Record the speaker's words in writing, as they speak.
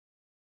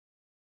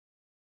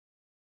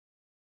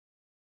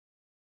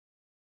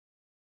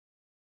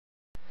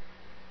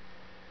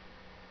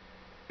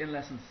In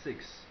lesson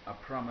 6 I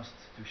promised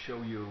to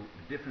show you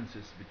the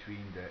differences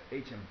between the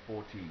HM14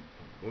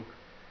 from the book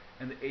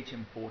and the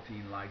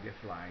HM14 like they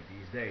fly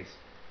these days.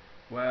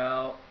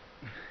 Well,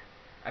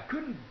 I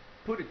couldn't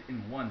put it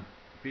in one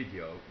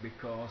video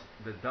because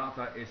the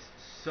data is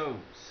so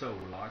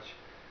large.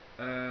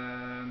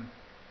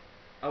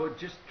 I would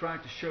just try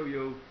to show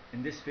you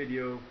in this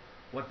video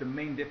what the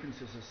main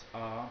differences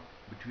are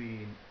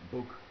between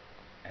book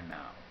and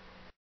now.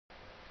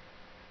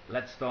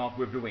 Let's start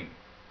with the wing.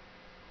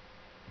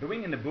 The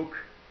wing in the book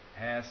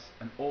has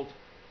an old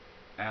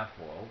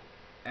airfoil,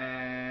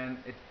 and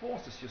it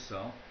forces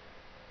yourself,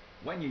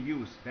 when you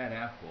use that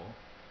airfoil,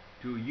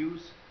 to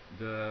use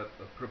the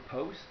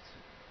proposed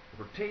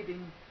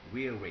rotating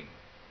rear wing.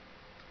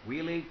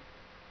 Really,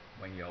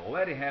 when you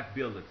already have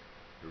built the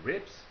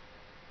ribs,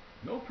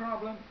 no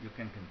problem, you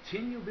can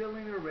continue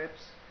building the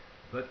ribs,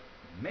 but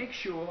make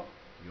sure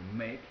you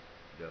make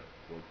the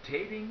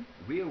rotating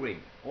rear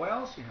wing, or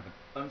else you have an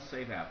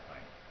unsafe airplane.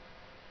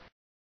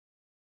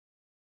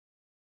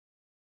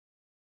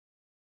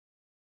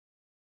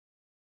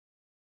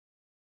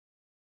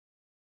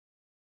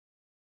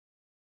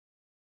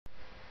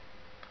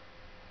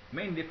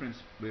 Main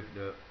difference with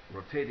the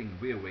rotating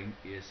rear wing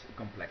is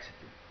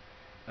complexity.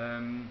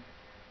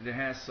 There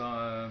has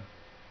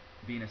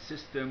been a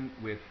system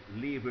with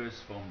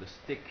levers from the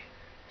stick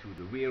to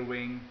the rear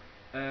wing.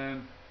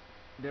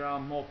 There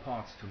are more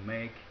parts to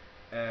make.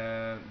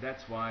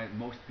 That's why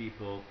most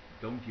people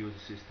don't use the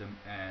system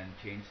and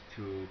change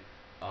to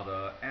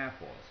other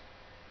airfoils.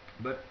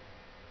 But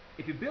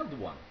if you build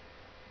one,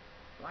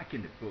 like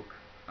in the book,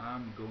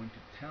 I'm going to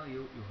tell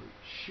you, you're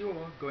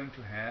sure going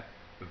to have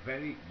a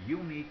very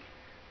unique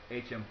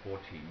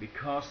HM14,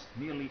 because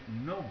nearly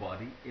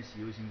nobody is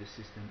using the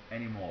system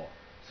anymore.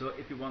 So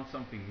if you want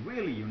something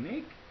really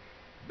unique,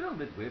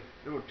 build it with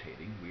the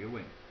rotating rear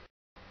wing.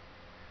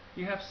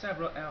 You have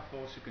several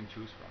airfoils you can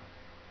choose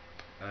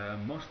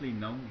from. Mostly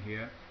known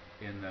here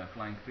in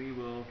Flying Free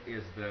world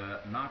is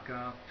the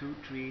NACA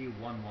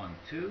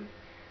 23112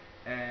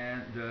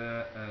 and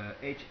the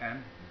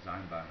HM,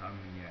 designed by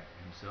Harmony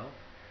himself,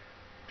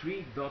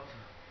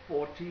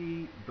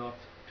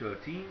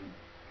 3.40.13,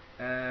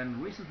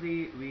 and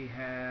recently we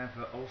have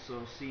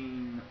also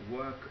seen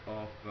work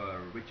of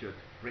Richard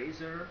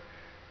Fraser.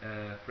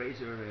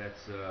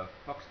 That's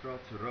Foxtrot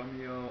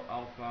Romeo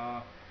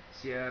Alpha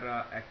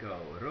Sierra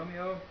Echo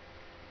Romeo.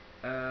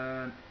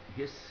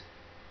 His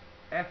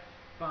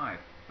F5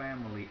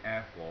 family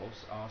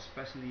airfoils are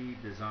specially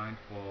designed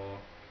for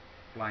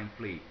Flying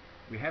Flea.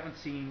 We haven't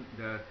seen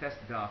the test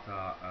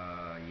data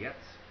yet,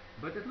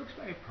 but it looks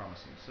very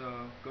promising,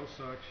 so go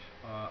search,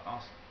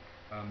 ask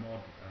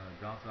more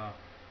data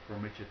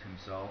from Richard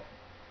himself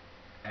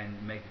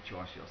and make the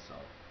choice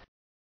yourself.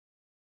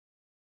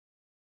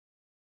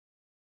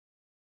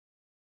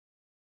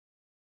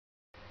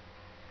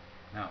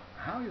 Now,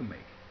 how you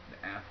make the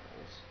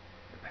airfoils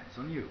depends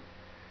on you.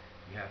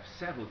 You have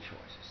several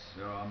choices.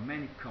 There are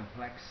many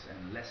complex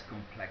and less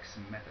complex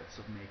methods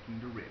of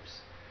making the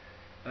ribs.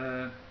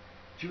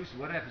 Choose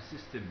whatever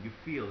system you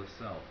feel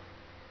yourself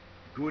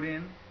good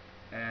in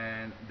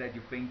and that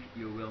you think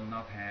you will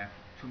not have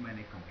too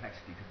many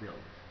complexity to build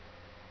it.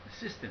 The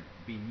system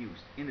being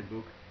used in the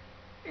book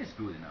is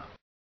good enough.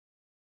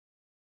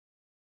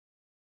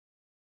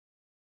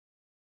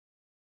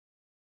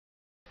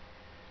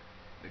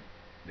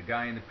 The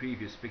guy in the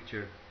previous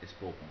picture is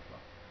part1.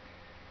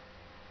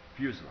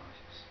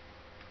 Fuselages.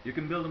 You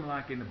can build them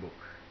like in the book,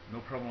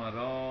 no problem at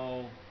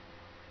all,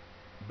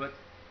 but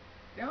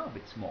they are a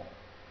bit small.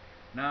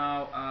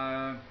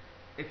 Now,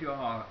 if you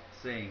are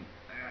saying,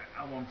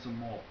 I want some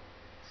more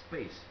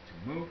space to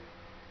move,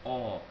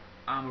 or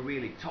I'm a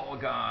really tall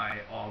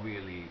guy, or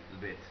really a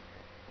bit,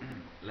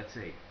 let's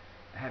say,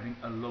 having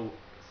a low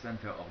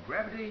center of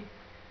gravity,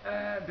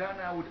 then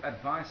I would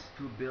advise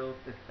to build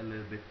it a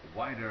little bit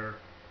wider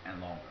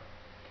and longer.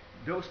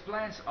 Those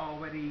plans are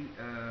already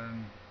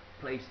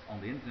placed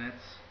on the internet,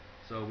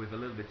 so with a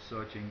little bit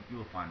searching you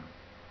will find them.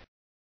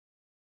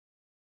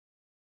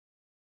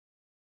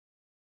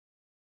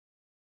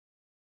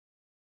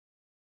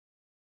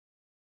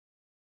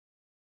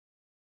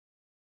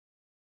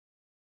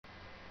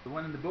 The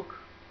one in the book,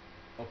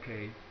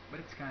 okay, but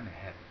it's kind of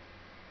heavy.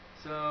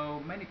 So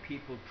many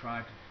people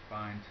try to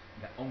find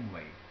their own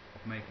way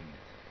of making it.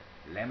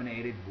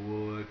 Laminated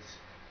woods,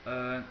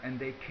 and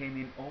they came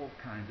in all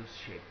kinds of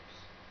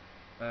shapes.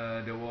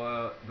 There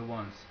were the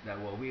ones that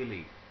were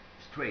really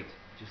straight,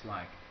 just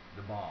like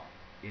the bar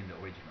in the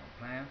original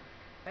plan,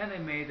 and they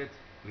made it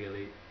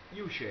really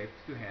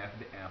U-shaped to have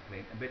the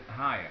airplane a bit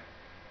higher.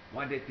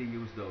 Why did they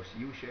use those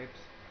U-shapes?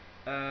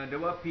 There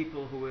were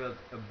people who were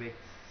a bit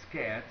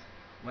scared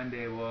when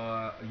they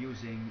were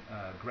using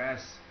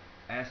grass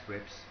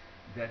airstrips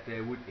that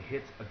they would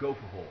hit a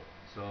gopher hole.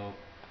 So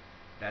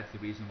that's the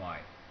reason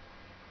why.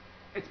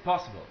 It's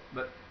possible,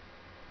 but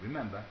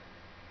remember,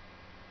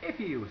 if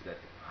you use that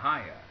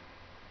higher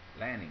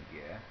landing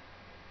gear,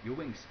 your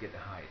wings get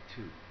higher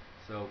too.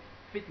 So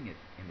fitting it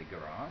in the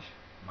garage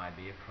might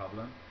be a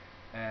problem.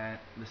 And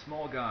the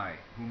small guy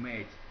who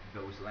made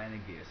those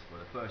landing gears for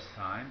the first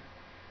time,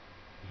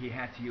 he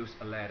had to use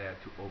a ladder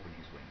to open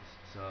his wings.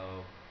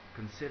 So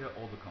consider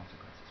all the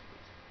consequences,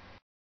 please.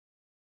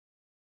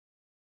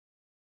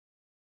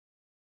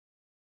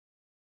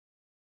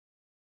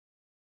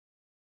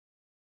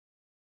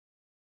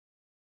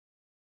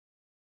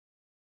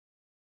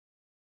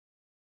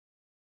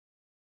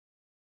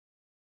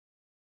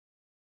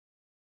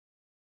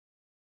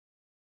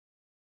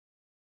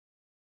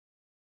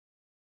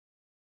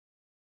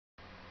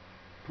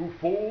 To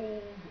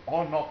fold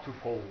or not to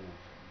fold?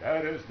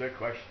 That is the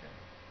question.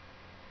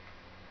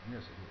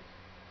 Yes, it is.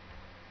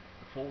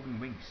 The folding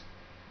wings,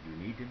 you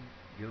need them,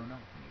 you don't need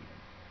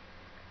them.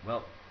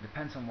 Well,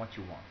 depends on what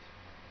you want.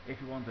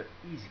 If you want the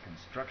easy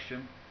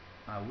construction,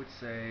 I would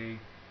say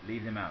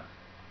leave them out.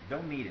 You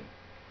don't need them.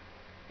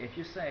 If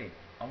you say,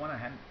 I want to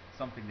have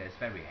something that's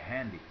very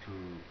handy to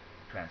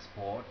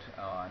transport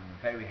and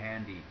very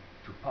handy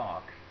to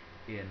park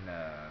in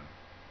the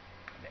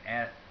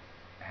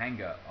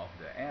hangar of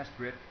the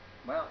airstrip,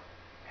 well,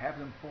 have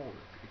them folded.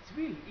 It's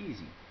really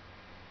easy.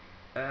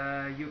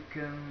 You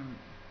can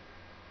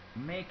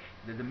make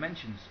the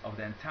dimensions of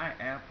the entire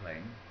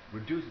airplane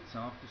reduce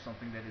itself to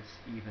something that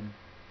is even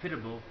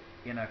fittable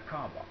in a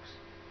car box.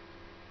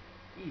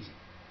 Easy.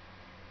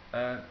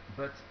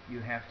 But you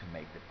have to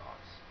make the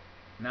parts.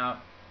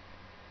 Now,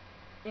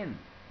 in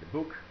the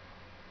book,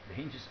 the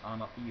hinges are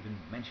not even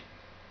mentioned.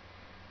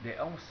 They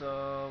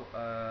also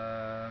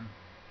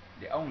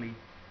they only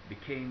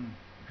became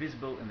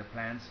visible in the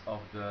plans of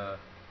the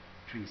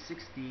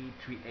 360,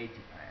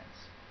 380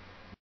 plans.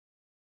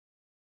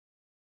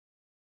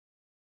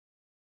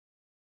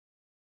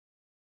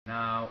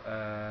 Now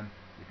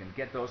you can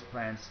get those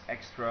plans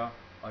extra,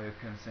 or you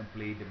can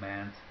simply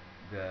demand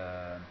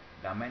the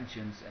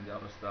dimensions and the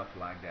other stuff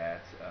like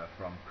that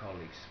from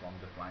colleagues from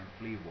the Flying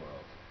Flea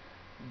world.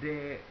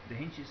 The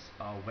hinges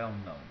are well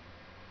known.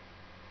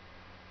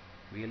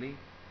 Really,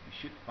 you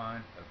should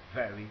find a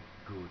very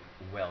good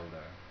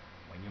welder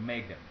when you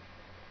make them.